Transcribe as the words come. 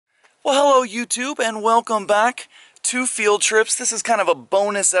Well, hello YouTube, and welcome back to Field Trips. This is kind of a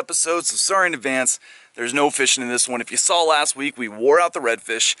bonus episode, so sorry in advance. There's no fishing in this one. If you saw last week, we wore out the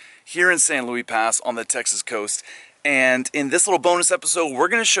redfish here in San Luis Pass on the Texas coast. And in this little bonus episode, we're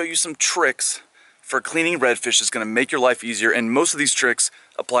going to show you some tricks for cleaning redfish that's going to make your life easier. And most of these tricks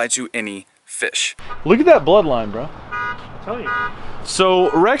apply to any fish. Look at that bloodline, bro. I'll tell you.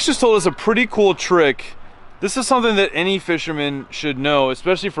 So Rex just told us a pretty cool trick. This is something that any fisherman should know,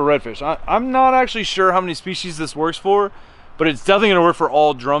 especially for redfish. I'm not actually sure how many species this works for, but it's definitely gonna work for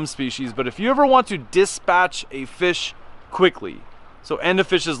all drum species. But if you ever want to dispatch a fish quickly, so end a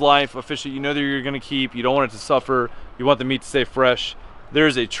fish's life, a fish that you know that you're gonna keep, you don't want it to suffer, you want the meat to stay fresh,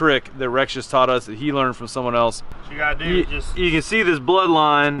 there's a trick that Rex just taught us that he learned from someone else. What you gotta do is just... You can see this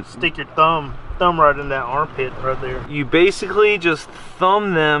bloodline. Stick your thumb right in that armpit right there. You basically just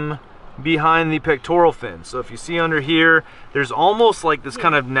thumb them behind the pectoral fin. So if you see under here, there's almost like this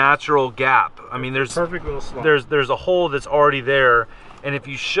kind of natural gap. I mean, there's perfect little slot. There's a hole that's already there, and if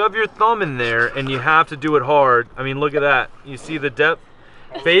you shove your thumb in there, and you have to do it hard, I mean, look at that. You see the depth?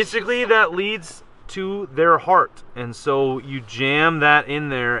 Basically, that leads to their heart, and so you jam that in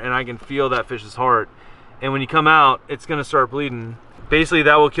there, and I can feel that fish's heart. And when you come out, it's gonna start bleeding. Basically,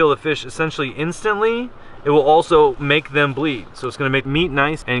 that will kill the fish essentially instantly. It will also make them bleed. So it's gonna make meat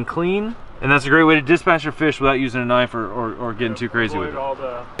nice and clean. And that's a great way to dispatch your fish without using a knife or getting too crazy with it.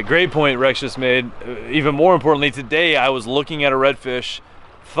 A great point Rex just made. Even more importantly, today I was looking at a redfish,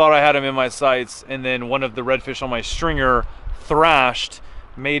 thought I had him in my sights, and then one of the redfish on my stringer thrashed,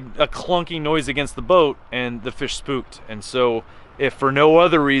 made a clunking noise against the boat, and the fish spooked. And so, if for no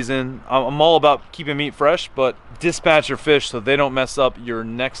other reason, I'm all about keeping meat fresh, but dispatch your fish so they don't mess up your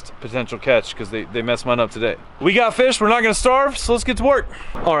next potential catch, because they messed mine up today. We got fish, we're not gonna starve, so let's get to work.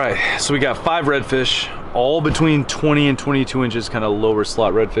 All right, so we got 5 redfish, all between 20 and 22 inches, kind of lower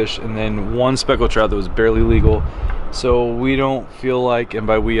slot redfish, and then 1 speckled trout that was barely legal. So we don't feel like, and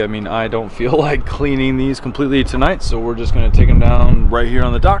by we I mean I don't feel like cleaning these completely tonight, so we're just gonna take them down right here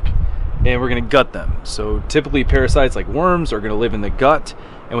on the dock, and we're gonna gut them. So typically parasites like worms are gonna live in the gut,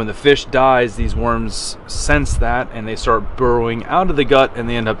 and when the fish dies, these worms sense that and they start burrowing out of the gut, and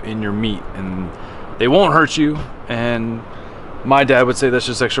they end up in your meat, and they won't hurt you. And my dad would say that's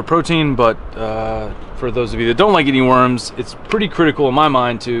just extra protein, but for those of you that don't like eating worms, it's pretty critical in my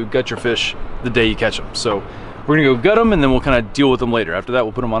mind to gut your fish the day you catch them. So we're gonna go gut them, and then we'll kind of deal with them later. After that,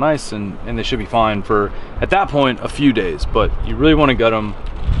 we'll put them on ice, and they should be fine for, at that point, a few days. But you really want to gut them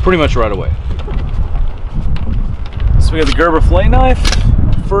pretty much right away. So we got the Gerber fillet knife.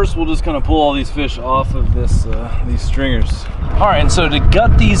 First, we'll just kind of pull all these fish off of this these stringers. All right, and so to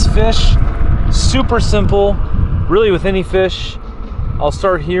gut these fish, super simple, really with any fish. I'll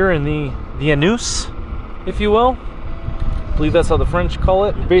start here in the anus, if you will. I believe that's how the French call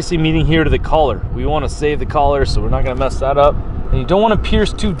it. Basically meeting here to the collar. We want to save the collar, so we're not going to mess that up. And you don't want to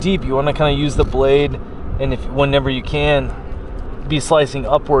pierce too deep. You want to kind of use the blade, and whenever you can, be slicing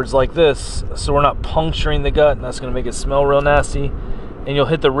upwards like this, so we're not puncturing the gut, and that's going to make it smell real nasty. And you'll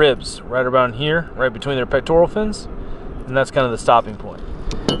hit the ribs right around here, right between their pectoral fins, and that's kind of the stopping point.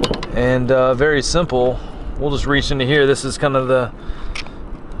 And very simple, we'll just reach into here. This is kind of the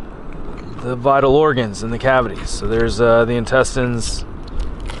vital organs in the cavities. So there's the intestines.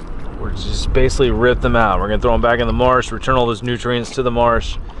 We're just basically rip them out. We're gonna throw them back in the marsh, return all those nutrients to the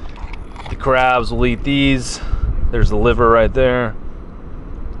marsh. The crabs will eat these. There's the liver right there.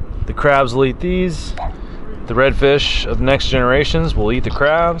 The crabs will eat these. The redfish of next generations will eat the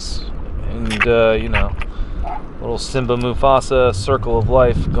crabs. And you know, little Simba Mufasa circle of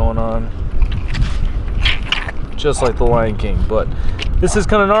life going on, just like the Lion King. But this is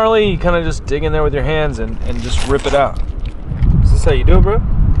kind of gnarly. You kind of just dig in there with your hands and just rip it out. Is this how you do it, bro?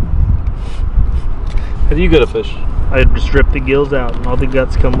 How do you gut a fish? I just rip the gills out and all the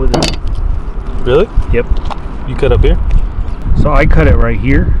guts come with it. Really? Yep. You cut up here? So I cut it right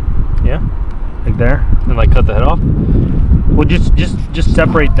here. Yeah. Like there. And like cut the head off? Well, just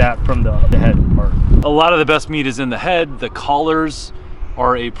separate that from the head part. A lot of the best meat is in the head. The collars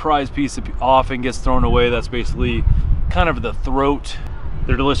are a prized piece that often gets thrown away. That's basically kind of the throat.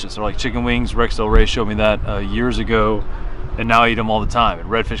 They're delicious. They're like chicken wings. Rex Del Rey showed me that years ago, and now I eat them all the time. And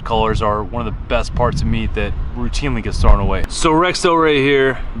redfish collars are one of the best parts of meat that routinely gets thrown away. So Rex Del Rey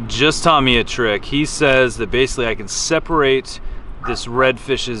here just taught me a trick. He says that basically I can separate this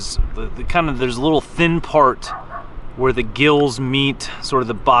redfish's, there's a little thin part where the gills meet sort of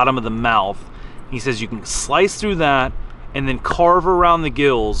the bottom of the mouth. He says you can slice through that and then carve around the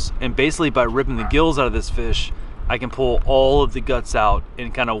gills, and basically by ripping the gills out of this fish, I can pull all of the guts out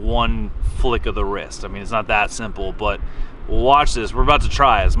in kind of one flick of the wrist. I mean, it's not that simple, but Watch this. We're about to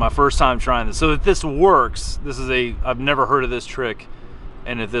try it. It's my first time trying this. So if this works, I've never heard of this trick.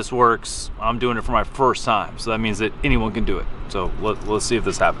 And if this works, I'm doing it for my first time. So that means that anyone can do it. So let's see if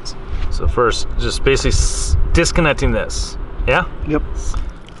this happens. So first, just basically disconnecting this. Yeah? Yep.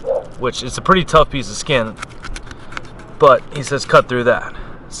 Which is a pretty tough piece of skin. But he says cut through that.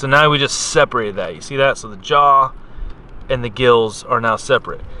 So now we just separated that. You see that? So the jaw and the gills are now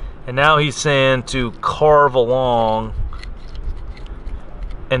separate. And now he's saying to carve along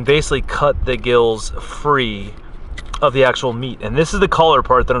and basically cut the gills free of the actual meat. And this is the collar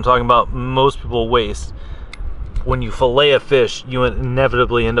part that I'm talking about most people waste. When you fillet a fish, you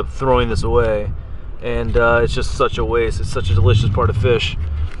inevitably end up throwing this away. And it's just such a waste. It's such a delicious part of fish.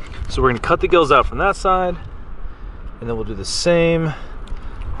 So we're gonna cut the gills out from that side, and then we'll do the same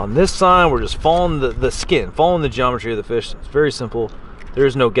on this side. We're just following the skin, following the geometry of the fish. It's very simple. There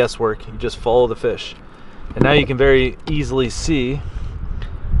is no guesswork. You just follow the fish. And now you can very easily see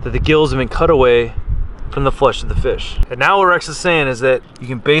that the gills have been cut away from the flesh of the fish. And now what Rex is saying is that you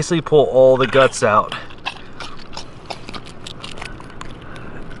can basically pull all the guts out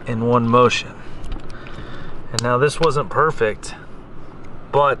in one motion. And now this wasn't perfect,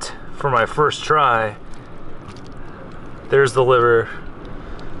 but for my first try, there's the liver.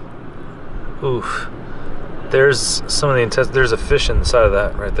 Oof. There's some of the intestines. There's a fish inside of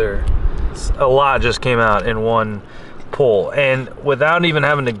that right there. A lot just came out in one pull, and without even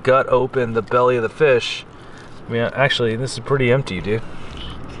having to gut open the belly of the fish. I mean, actually, this is pretty empty, dude.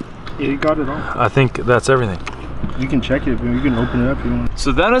 Yeah, you got it all. I think that's everything. You can check it. You can open it up if you want.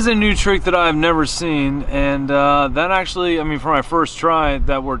 So that is a new trick that I've never seen, and that actually, I mean, for my first try,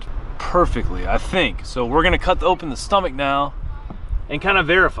 that worked perfectly, I think. So we're gonna cut open the stomach now and kind of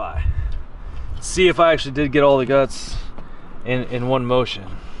verify. See if I actually did get all the guts in one motion.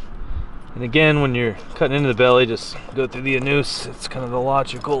 And again, when you're cutting into the belly, just go through the anus. It's kind of the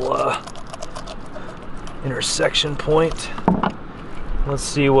logical intersection point. Let's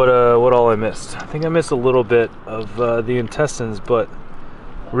see what all I missed. I think I missed a little bit of the intestines, but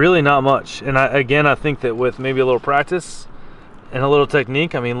really not much. And I think that with maybe a little practice and a little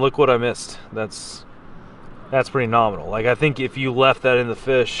technique, I mean, look what I missed. That's pretty nominal. Like, I think if you left that in the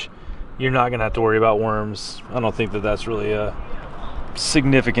fish, you're not gonna have to worry about worms. I don't think that that's really a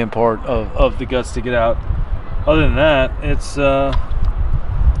significant part of the guts to get out. Other than that, it's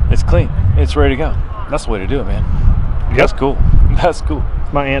clean. It's ready to go. That's the way to do it, man. Yep. That's cool. That's cool.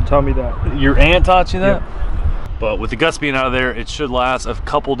 My aunt taught me that. Your aunt taught you that? Yep. But with the guts being out of there, it should last a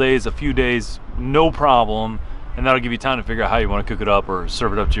couple days, a few days, no problem. And that'll give you time to figure out how you want to cook it up or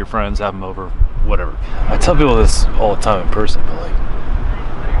serve it up to your friends, have them over, whatever. I tell people this all the time in person, but like,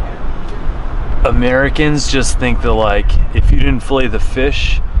 Americans just think that like, if you didn't fillet the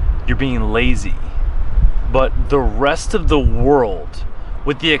fish, you're being lazy. But the rest of the world,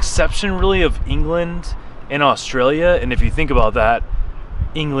 with the exception really of England and Australia, and if you think about that,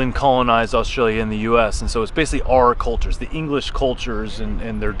 England colonized Australia and the US, and so it's basically our cultures, the English cultures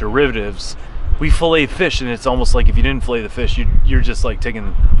and their derivatives. We fillet fish, and it's almost like if you didn't fillet the fish, you're just like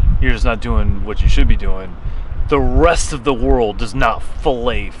you're just not doing what you should be doing. The rest of the world does not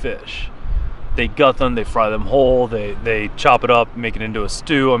fillet fish. They gut them, they fry them whole, they chop it up, make it into a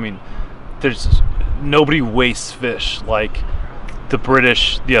stew. I mean, nobody wastes fish like the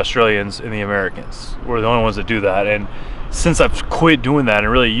British, the Australians, and the Americans. We're the only ones that do that. And since I've quit doing that,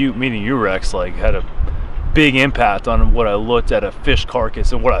 and really meeting you, Rex, like had a big impact on what I looked at a fish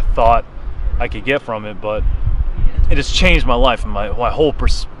carcass and what I thought I could get from it. But it has changed my life and my whole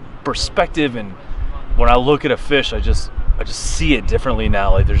perspective. And when I look at a fish, I just see it differently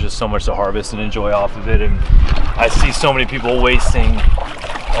now. Like, there's just so much to harvest and enjoy off of it, and I see so many people wasting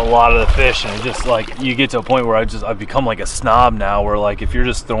a lot of the fish, and it just like, you get to a point where I've become like a snob now, where like, if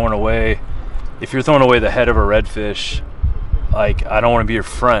you're throwing away the head of a redfish, like, I don't want to be your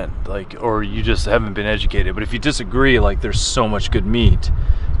friend, like, or you just haven't been educated. But if you disagree, like, there's so much good meat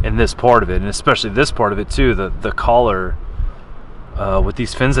in this part of it, and especially this part of it too, the collar with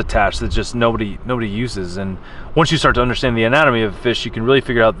these fins attached that just nobody uses. And once you start to understand the anatomy of a fish, you can really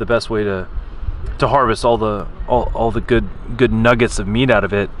figure out the best way to harvest all the good nuggets of meat out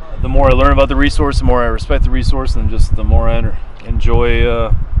of it. The more I learn about the resource, the more I respect the resource, and just the more I enjoy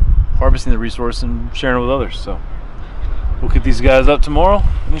harvesting the resource and sharing it with others. So we'll cook these guys up tomorrow,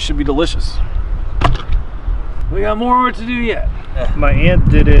 and they should be delicious. We got more work to do yet. My aunt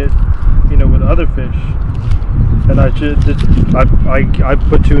did it, with other fish. And I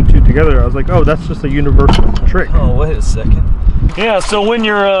put two and two together. I was like, oh, that's just a universal trick. Oh, wait a second. Yeah, so when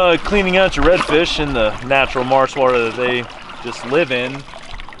you're cleaning out your redfish in the natural marsh water that they just live in,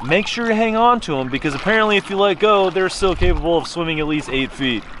 make sure you hang on to them, because apparently if you let go, they're still capable of swimming at least 8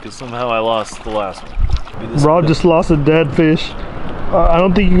 feet, because somehow I lost the last one. Rob just lost a dead fish. I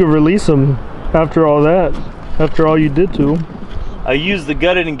don't think you could release him after all that, after all you did to him. I used the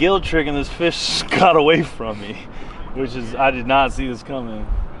gutted and gilled trick and this fish got away from me, which is, I did not see this coming.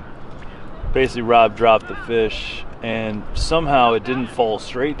 Basically, Rob dropped the fish and somehow it didn't fall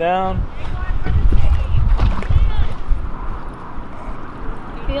straight down.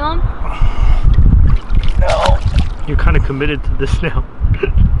 Feel him? No. You're kind of committed to this now.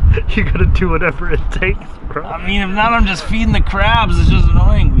 You gotta do whatever it takes, bro. I mean, if not, I'm just feeding the crabs. It's just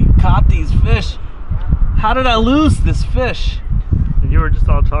annoying. We caught these fish. How did I lose this fish? And you were just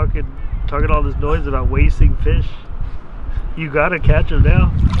all talking all this noise about wasting fish. You gotta catch them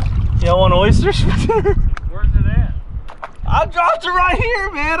now. Y'all want oysters for dinner? Where's it at? I dropped it right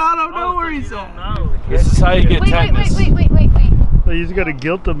here, man. I don't know where he's at. No. This is how you get tetanus. Wait. So you just gotta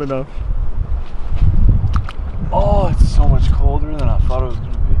guilt them enough. Oh, it's so much colder than I thought it was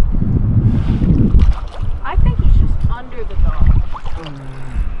going to be. I think he's just under the dock.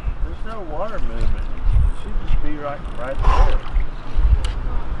 There's no water movement. It should just be right there.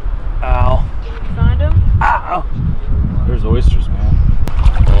 Ow. You find him? Ow. There's oysters, man.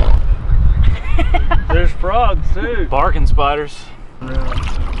 There's frogs too. Barking spiders.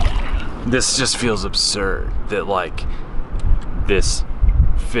 This just feels absurd that like this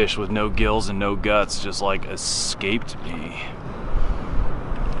fish with no gills and no guts just like escaped me.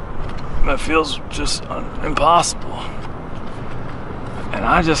 That feels just impossible. And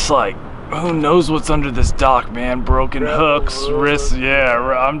I just like, who knows what's under this dock, man? Broken hooks, wrists, yeah.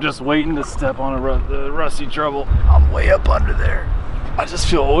 I'm just waiting to step on the rusty trouble. I'm way up under there. I just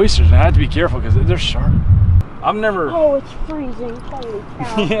feel oysters, and I have to be careful because they're sharp. I've never. Oh, it's freezing. Holy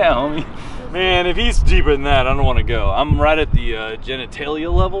cow. Yeah, homie. Man, if he's deeper than that, I don't want to go. I'm right at the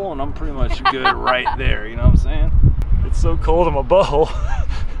genitalia level, and I'm pretty much good right there. You know what I'm saying? It's so cold in my butthole.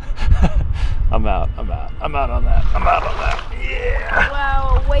 I'm out on that. Yeah.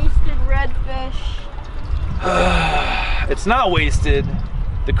 Wow, wasted redfish. It's not wasted.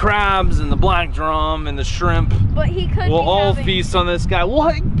 The crabs and the black drum and the shrimp But he could will all feast on this guy.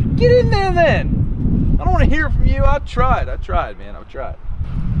 What? Get in there then. I don't want to hear from you. I tried, man. I've tried.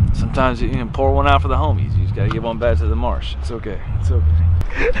 Sometimes you can pour one out for the homies. You just gotta give one back to the marsh. It's okay.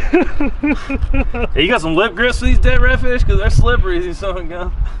 Hey, you got some lip grips for these dead redfish? Because they're slippery as something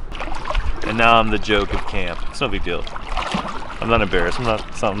gun. And now I'm the joke of camp. It's no big deal. I'm not embarrassed.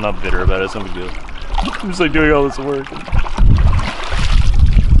 I'm not bitter about it. It's no big deal. I'm just like doing all this work.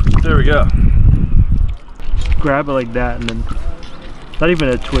 There we go. Just grab it like that and then, not even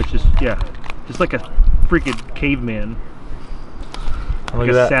a twitch, just like a freaking caveman. Look like at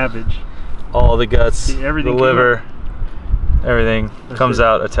a that. savage. All the guts, See, everything the liver, everything comes it.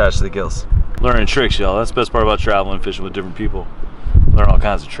 out attached to the gills. Learning tricks, y'all. That's the best part about traveling and fishing with different people. Learn all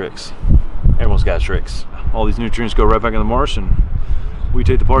kinds of tricks. Everyone's got tricks. All these nutrients go right back in the marsh, and we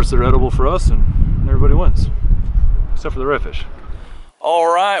take the parts that are edible for us, and everybody wins. Except for the redfish.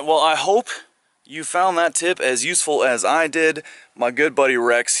 All right, well, I hope you found that tip as useful as I did. My good buddy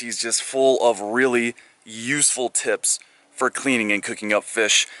Rex, he's just full of really useful tips for cleaning and cooking up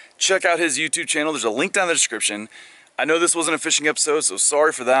fish. Check out his YouTube channel. There's a link down in the description. I know this wasn't a fishing episode, so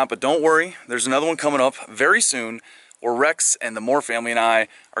sorry for that, but don't worry. There's another one coming up very soon where Rex and the Moore family and I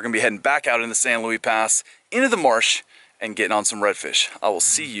are going to be heading back out in the San Luis Pass into the marsh and getting on some redfish. I will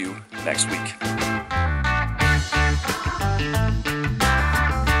see you next week.